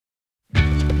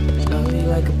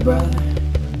like a brother,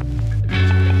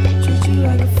 treat you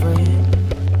like a friend,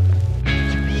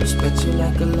 respect you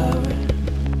like a lover.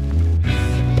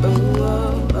 Oh,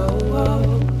 oh, oh,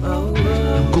 oh, oh,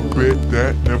 oh. You could bet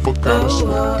that, never gotta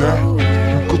sweat that.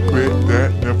 You could bet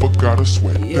that, never gotta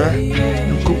sweat that.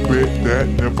 You could bet that,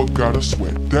 never gotta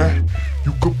sweat that.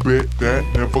 You could bet that,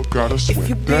 never gotta sweat that. If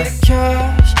you be the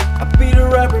cash, I'll be the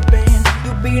rubber band.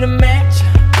 You be the match,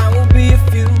 I will be a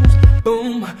fuse.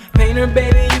 Boom, painter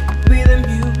baby, you could be the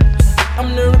muse.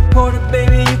 I'm the reporter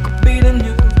baby, you could be the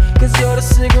news. Cause you're the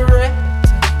cigarette,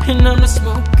 and I'm the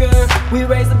smoker. We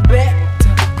raise the bet,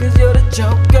 cause you're the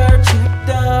joker. Chipped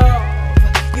off,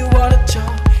 you are the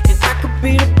chalk. And I could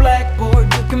be the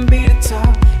blackboard, you can be the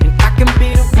top. And I can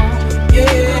be the one,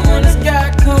 yeah, when the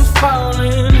sky comes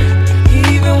falling,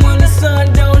 even when the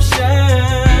sun don't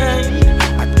shine.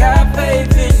 I got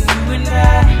faith in you and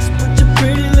I. So put your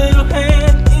pretty little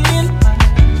hand in mine.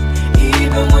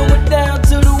 Even when we're down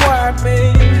to the wire,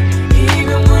 baby.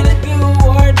 Even when it's do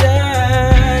or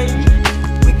die.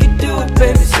 We can do it,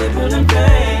 baby, simple and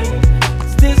plain.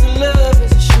 Cause this love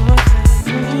is a short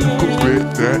thing. You could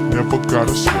bet that, never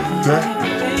gotta sweat that.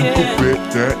 You could bet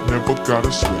that, never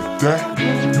gotta sweat that.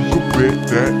 You could bet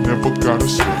that, never gotta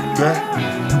sweat that.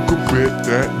 You could bet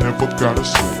that, never gotta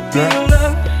sweat that. Be the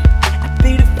love, I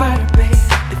be the fighter, baby.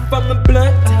 If I'm the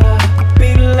blunt, I could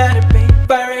be the lighter, baby.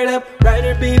 Fire it up,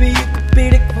 writer, baby, you could be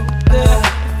the quote.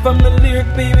 If I'm the lyric,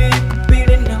 baby, you could be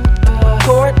the note.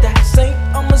 Chord that saint,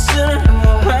 I'm a sinner.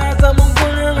 Prize, I'm a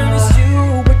winner, and it's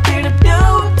you. What did I do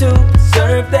to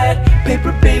deserve that?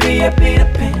 Paper, baby, I be the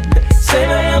pen. Say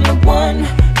that I'm the one,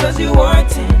 cause you are a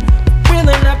 10.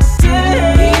 Really not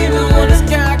pretend. Even when the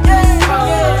sky gets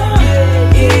falling,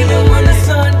 even when the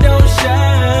sun don't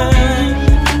shine,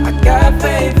 I got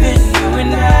faith in you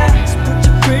and I. So put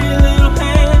your pretty little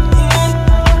hand in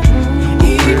mine.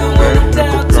 Even when I'm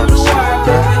down to the wire,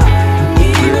 baby.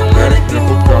 Even when it do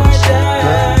or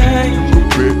die.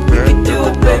 We can do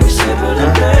it, baby, simple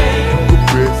and plain.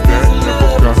 This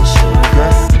love is a short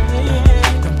thing.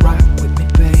 Now rock with me,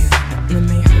 babe. Let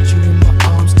me hold you in my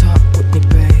arms, talk with me,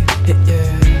 babe. Yeah,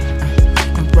 yeah.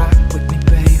 Now rock with me,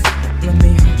 babe. Let me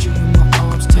hold you in my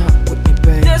arms, talk with me,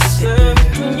 babe. This love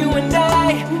between you and I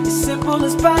is simple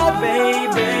as pie,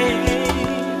 baby.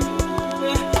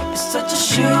 It's such a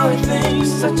sure thing,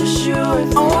 such a sure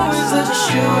thing. Oh, it's such a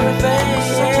sure thing,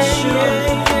 such a sure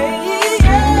thing.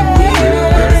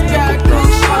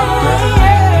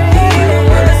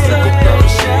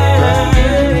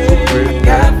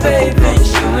 Got faith in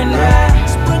you and I.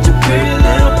 So put your pretty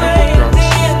little hand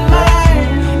in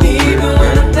mine. Even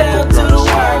when I'm down to the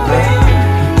wire, baby.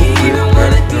 Even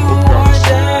when it do or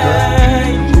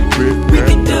die. We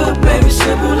can do it, baby,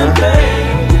 simple and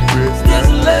plain. This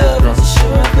love is a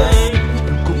sure thing.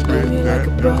 You could bet that,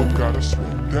 never gotta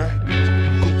sweat that.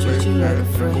 You could Treat you bet like a that,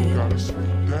 never friend, gotta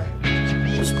sweat that.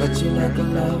 respect you like a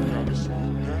lover.